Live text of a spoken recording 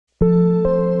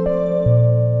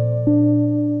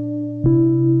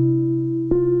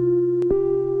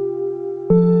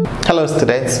Hello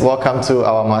students, welcome to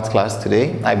our math class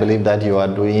today. I believe that you are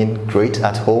doing great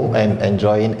at home and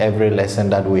enjoying every lesson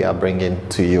that we are bringing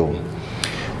to you.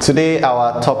 Today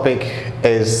our topic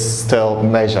is still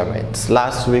measurements.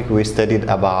 Last week we studied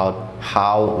about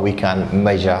how we can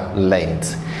measure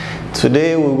length.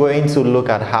 Today we're going to look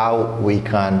at how we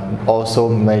can also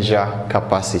measure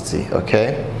capacity,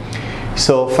 okay?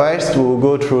 So first we'll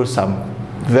go through some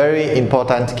very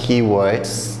important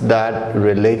keywords that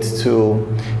relate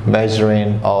to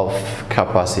measuring of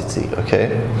capacity, okay?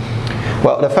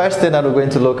 Well, the first thing that we're going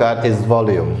to look at is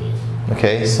volume,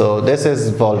 okay? So this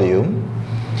is volume.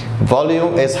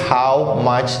 Volume is how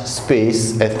much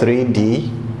space a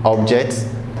 3D object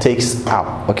takes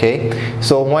up, okay?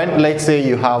 So when, let's say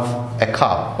you have a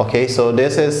cup, okay? So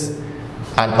this is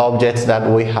an object that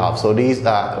we have. So these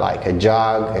are like a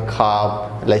jug, a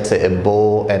cup, let's say a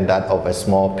bowl, and that of a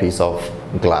small piece of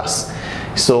glass.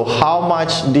 So how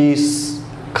much these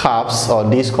cups or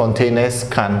these containers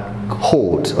can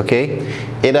hold, okay?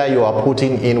 Either you are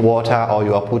putting in water or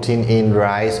you are putting in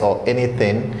rice or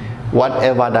anything,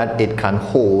 whatever that it can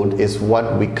hold is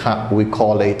what we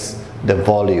call it the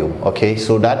volume, okay?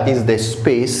 So that is the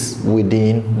space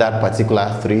within that particular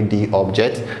 3D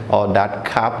object or that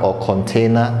cup or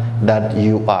container that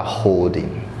you are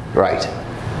holding, right?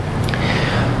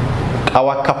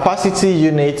 Our capacity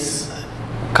units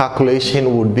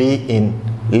calculation would be in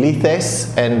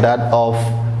liters and that of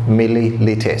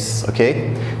milliliters,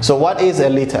 okay? So what is a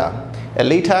liter? A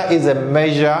liter is a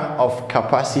measure of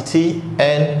capacity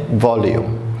and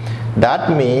volume.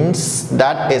 That means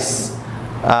that is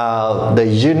the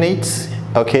unit,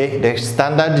 okay, the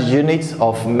standard unit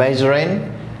of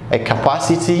measuring a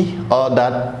capacity or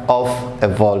that of a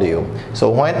volume. So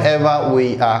whenever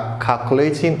we are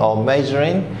calculating or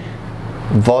measuring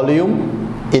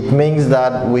volume, it means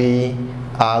that we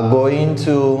are going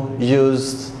to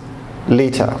use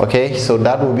liter, okay? So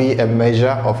that will be a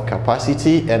measure of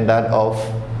capacity and that of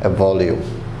a volume.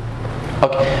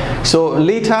 Okay, so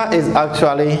liter is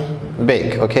actually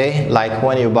big, okay? Like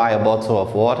when you buy a bottle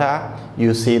of water,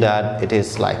 you see that it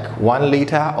is like 1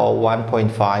 liter or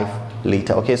 1.5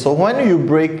 liter, okay? So when you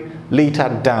break liter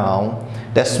down,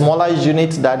 the smaller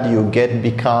unit that you get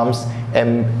becomes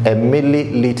a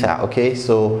milliliter, okay?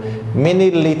 So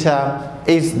milliliter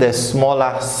is the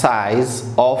smaller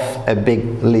size of a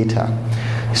big liter.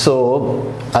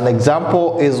 So an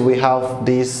example is we have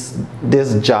this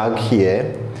jug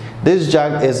here. This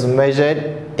jug is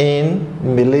measured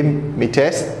in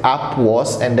millimeters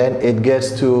upwards and then it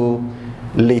gets to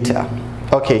liter.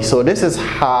 Okay, so this is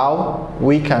how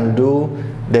we can do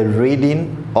the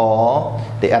reading or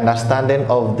the understanding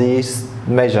of this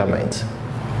measurement.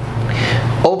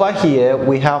 Over here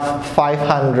we have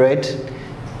 500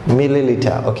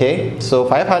 milliliter, okay? So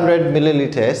 500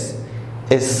 milliliters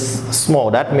is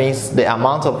small. That means the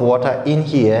amount of water in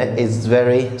here is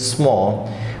very small.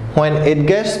 When it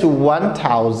gets to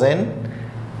 1000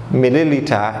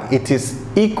 milliliter, it is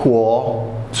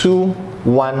equal to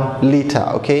 1 liter,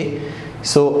 okay?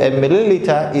 So a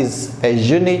milliliter is a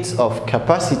unit of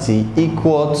capacity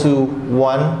equal to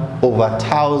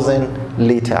 1/1000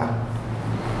 liter,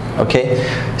 okay?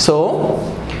 So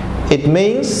it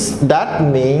means, that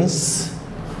means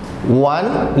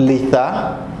 1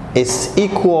 liter is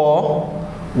equal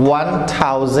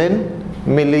 1000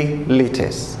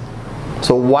 milliliters.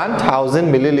 So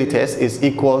 1000 milliliters is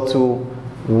equal to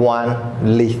 1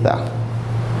 liter.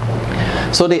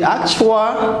 So the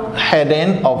actual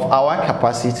heading of our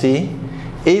capacity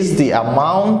is the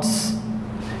amount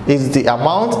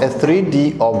a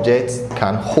 3D object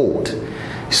can hold.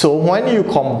 So when you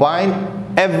combine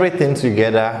everything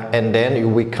together and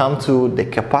then we come to the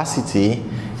capacity,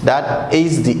 that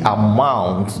is the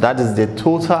amount, that is the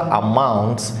total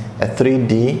amount a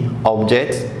 3D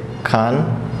object can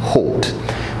hold.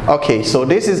 Okay, so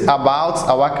this is about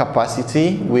our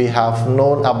capacity. We have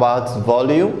known about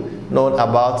volume, known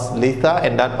about liter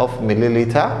and that of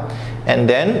milliliter, and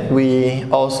then we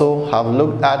also have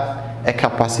looked at a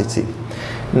capacity.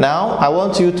 Now I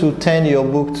want you to turn your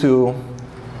book to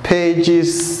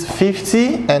pages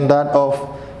 50 and that of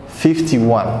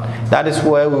 51. That is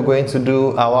where we're going to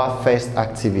do our first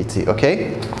activity,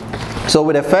 okay? So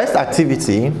with the first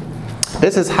activity,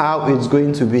 this is how it's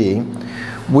going to be.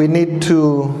 We need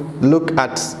to look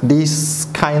at these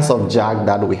kinds of jug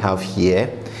that we have here.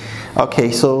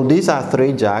 Okay, so these are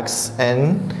 3 jugs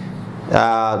and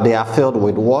they are filled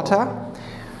with water.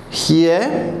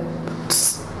 Here,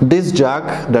 this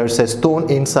jug, there's a stone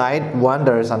inside, one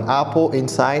there is an apple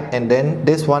inside, and then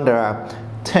this one there are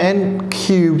 10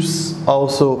 cubes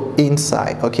also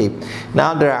inside. Okay,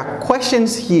 now there are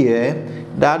questions here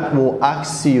that will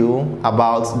ask you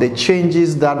about the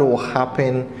changes that will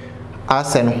happen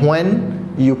as and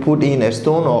when you put in a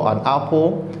stone or an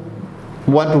apple.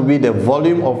 What will be the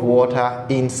volume of water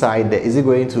inside there? Is it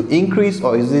going to increase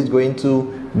or is it going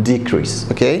to decrease?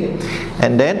 Okay,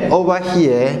 and then over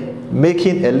here,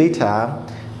 making a liter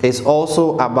is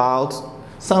also about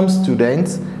some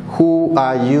students who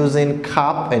are using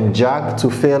cup and jug to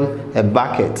fill a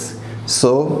bucket.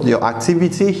 So your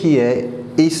activity here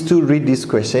is to read these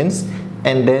questions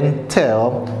and then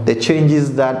tell the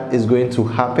changes that is going to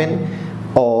happen,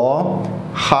 or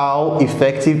how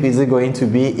effective is it going to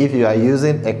be if you are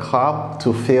using a cup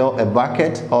to fill a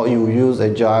bucket or you use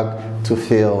a jug to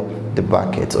fill the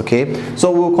bucket. Okay,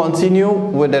 so we'll continue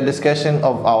with the discussion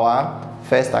of our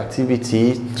first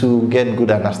activity to get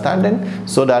good understanding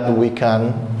so that we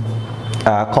can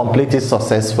complete it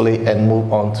successfully and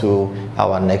move on to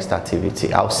our next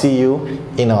activity. I'll see you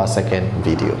in our second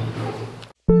video.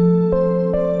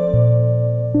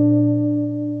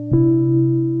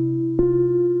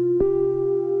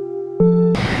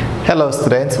 Hello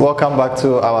students, welcome back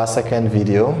to our second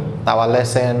video. Our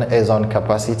lesson is on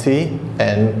capacity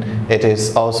and it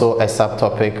is also a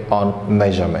subtopic on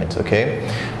measurement. Okay,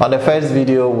 on the first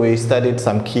video we studied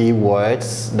some key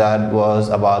words that was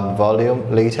about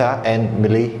volume, liter and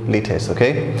milliliters.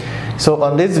 Okay, so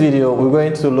on this video we're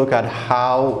going to look at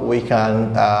how we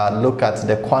can look at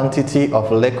the quantity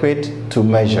of liquid to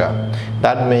measure.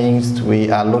 That means we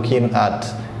are looking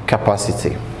at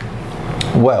capacity.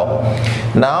 Well,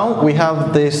 now we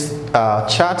have this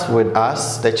chart with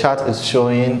us. The chart is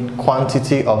showing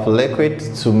quantity of liquid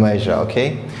to measure.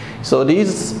 Okay, so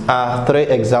these are three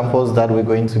examples that we're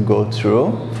going to go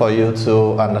through for you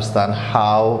to understand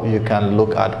how you can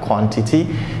look at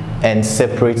quantity and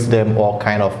separate them or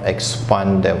kind of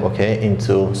expand them, okay,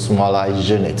 into smaller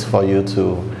units for you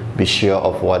to be sure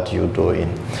of what you're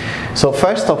doing. So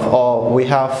first of all, we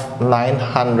have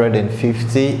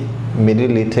 950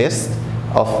 milliliters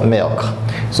of milk.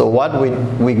 So what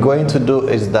we're going to do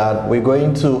is that we're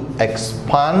going to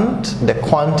expand the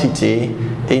quantity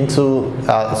into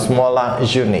a smaller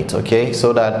unit, okay,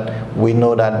 so that we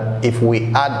know that if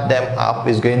we add them up,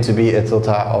 it's going to be a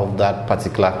total of that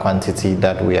particular quantity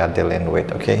that we are dealing with.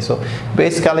 Okay, so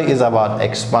basically it's about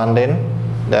expanding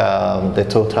the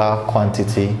total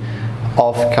quantity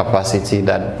of capacity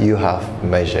that you have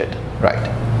measured, right?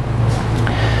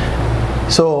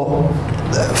 So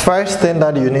the first thing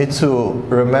that you need to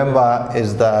remember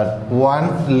is that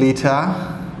 1 liter,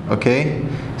 okay,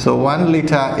 so 1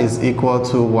 liter is equal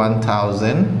to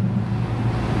 1000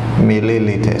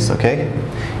 milliliters. Okay,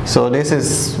 so this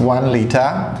is 1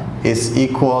 liter is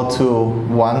equal to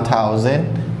 1000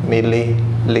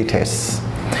 milliliters.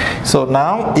 So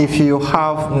now if you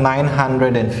have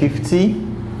 950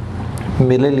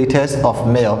 milliliters of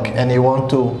milk and you want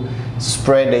to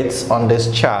spread it on this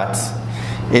chart,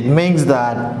 it means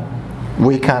that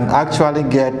we can actually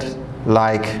get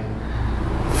like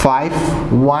 1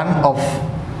 of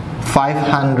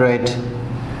 500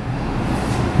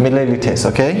 milliliters.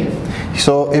 Okay,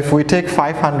 so if we take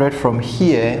 500 from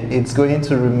here, it's going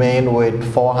to remain with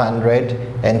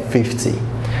 450.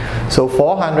 So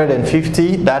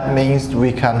 450, that means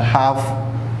we can have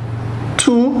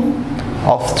 2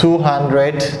 of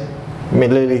 200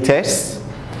 milliliters.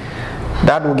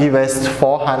 That will give us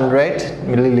 400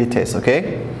 milliliters.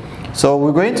 Okay, so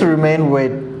we're going to remain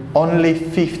with only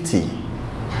 50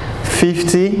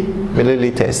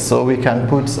 milliliters, so we can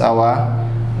put our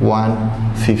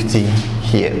 150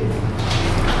 here.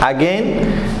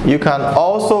 Again, you can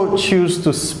also choose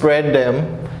to spread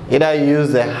them. Either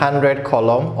use the 100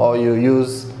 column or you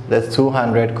use the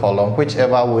 200 column,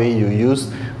 whichever way you use.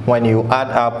 When you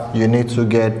add up, you need to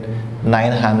get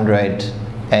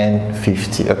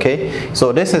 950. Okay,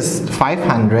 so this is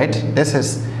 500, this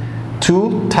is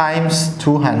 2 times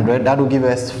 200, that will give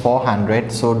us 400,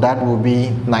 so that will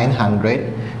be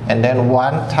 900, and then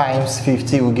 1 times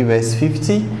 50 will give us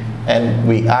 50, and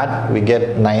we add, we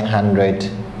get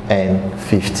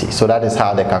 950. So that is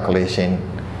how the calculation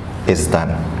is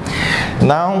done.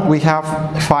 Now we have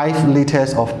 5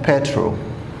 liters of petrol.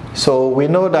 So we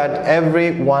know that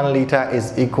every 1 liter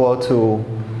is equal to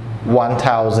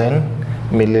 1000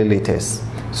 milliliters.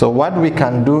 So what we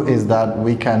can do is that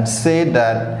we can say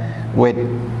that with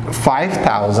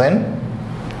 5,000,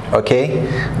 okay,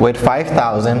 with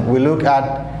 5,000 we look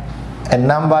at a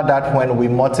number that when we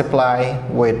multiply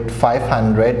with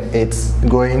 500, it's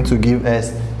going to give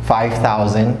us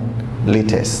 5,000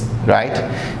 liters, right?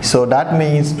 So that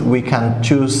means we can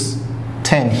choose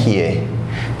 10 here.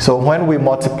 So when we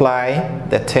multiply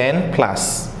the 10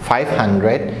 plus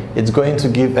 500, it's going to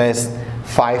give us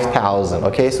 5,000.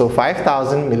 Okay, so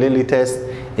 5,000 milliliters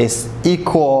is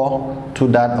equal to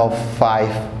that of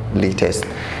 5 liters.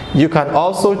 You can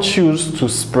also choose to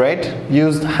spread,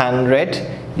 use 100.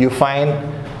 You find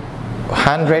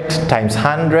 100 times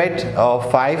 100 or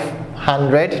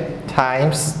 500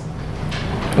 times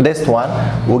this one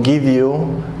will give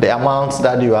you the amounts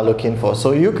that you are looking for.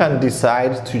 So you can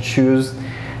decide to choose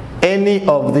any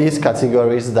of these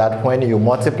categories that when you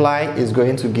multiply is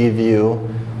going to give you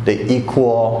the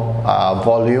equal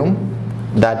volume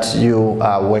that you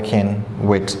are working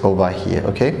with over here.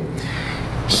 Okay,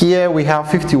 here we have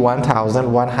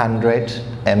 51,100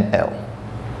 ml.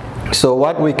 So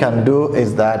what we can do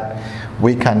is that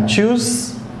we can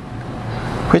choose,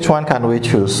 which one can we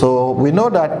choose? So we know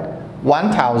that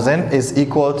 1,000 is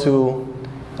equal to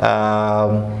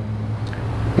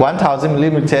 1,000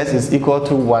 millimeters is equal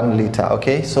to 1 liter.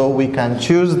 Okay, so we can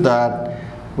choose that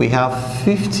we have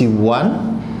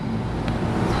 51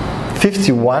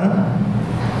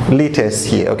 liters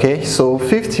here. Okay, so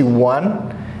 51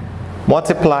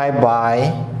 multiplied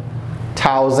by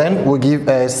 1,000 will give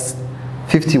us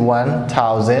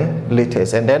 51,000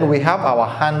 liters, and then we have our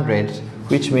 100,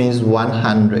 which means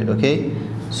 100. Okay,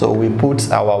 so we put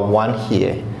our 1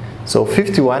 here. So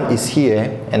 51 is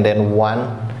here, and then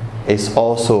 1 is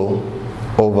also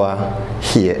over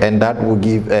here, and that will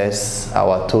give us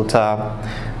our total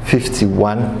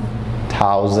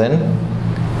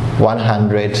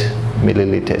 51,100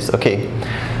 milliliters. Okay,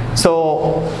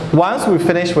 so once we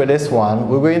finish with this one,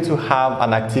 we're going to have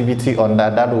an activity on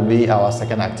that. That will be our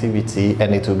second activity,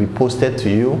 and it will be posted to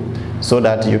you so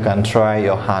that you can try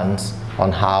your hands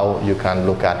on how you can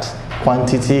look at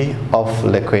quantity of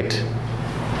liquid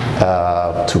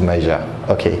to measure.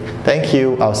 Okay, thank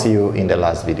you. I'll see you in the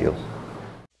last video.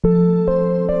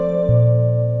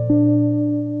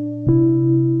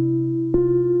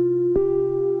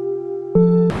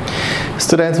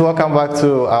 Students, welcome back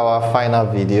to our final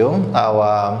video.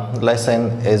 Our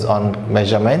lesson is on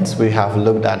measurements. We have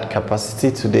looked at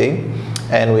capacity today,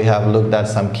 and we have looked at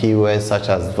some keywords such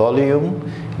as volume,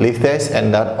 liters,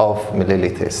 and that of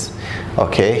milliliters.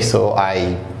 Okay, so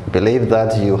I believe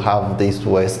that you have these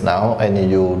words now, and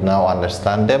you now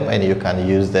understand them, and you can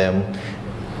use them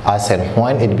as and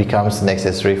when it becomes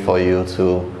necessary for you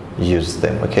to use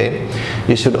them. Okay,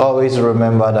 you should always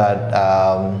remember that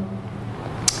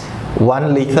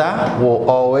 1 liter will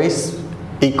always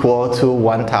equal to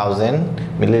 1,000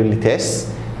 milliliters,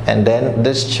 and then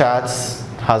this chart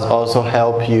has also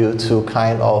helped you to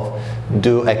kind of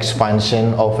do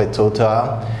expansion of a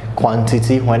total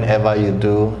quantity whenever you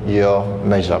do your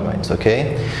measurements.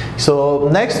 Okay, so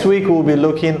next week we'll be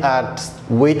looking at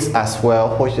weight as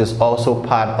well, which is also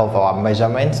part of our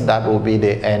measurements. That will be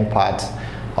the end part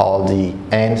or the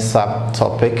end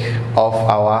subtopic of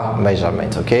our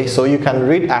measurement. Okay, so you can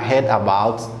read ahead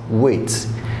about weight,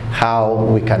 how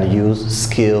we can use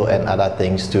scale and other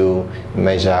things to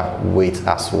measure weight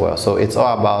as well. So it's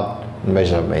all about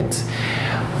measurement.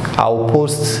 I'll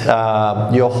post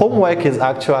your homework is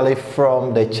actually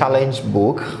from the challenge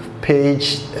book,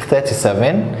 page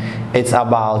 37. It's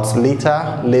about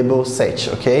liter label search.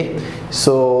 Okay,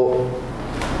 so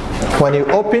when you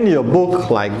open your book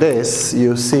like this,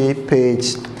 you see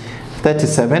page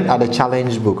 37 at the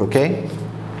challenge book. Okay,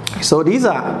 so these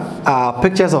are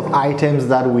pictures of items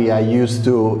that we are used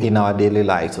to in our daily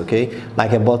lives. Okay,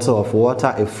 like a bottle of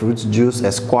water, a fruit juice,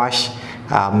 a squash,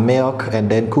 milk, and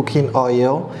then cooking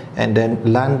oil, and then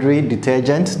laundry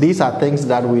detergent. These are things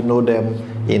that we know them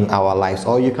in our lives,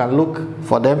 or you can look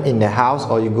for them in the house,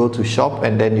 or you go to shop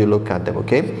and then you look at them.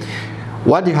 Okay,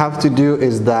 what you have to do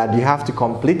is that you have to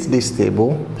complete this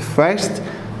table. First,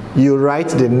 you write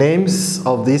the names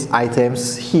of these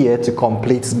items here to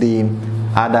complete the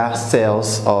other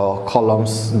cells or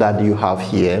columns that you have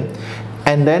here,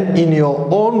 and then in your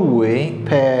own way,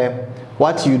 per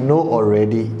what you know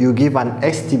already, you give an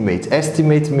estimate.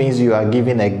 Estimate means you are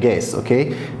giving a guess.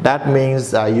 Okay, that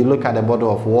means you look at a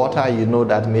bottle of water, you know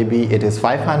that maybe it is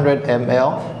 500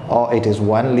 ml or it is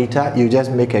 1 liter. You just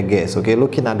make a guess. Okay,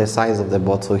 looking at the size of the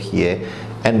bottle here,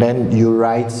 and then you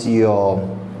write your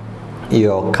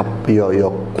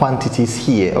quantities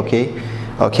here. Okay,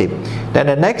 then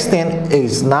the next thing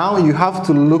is, now you have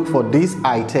to look for these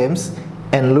items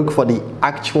and look for the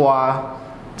actual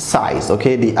size.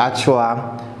 Okay, the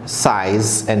actual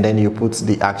size, and then you put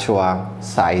the actual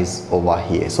size over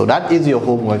here. So that is your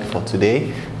homework for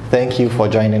today. Thank you for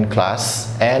joining class,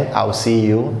 and I'll see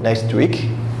you next week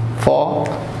for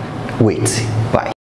weight. Bye.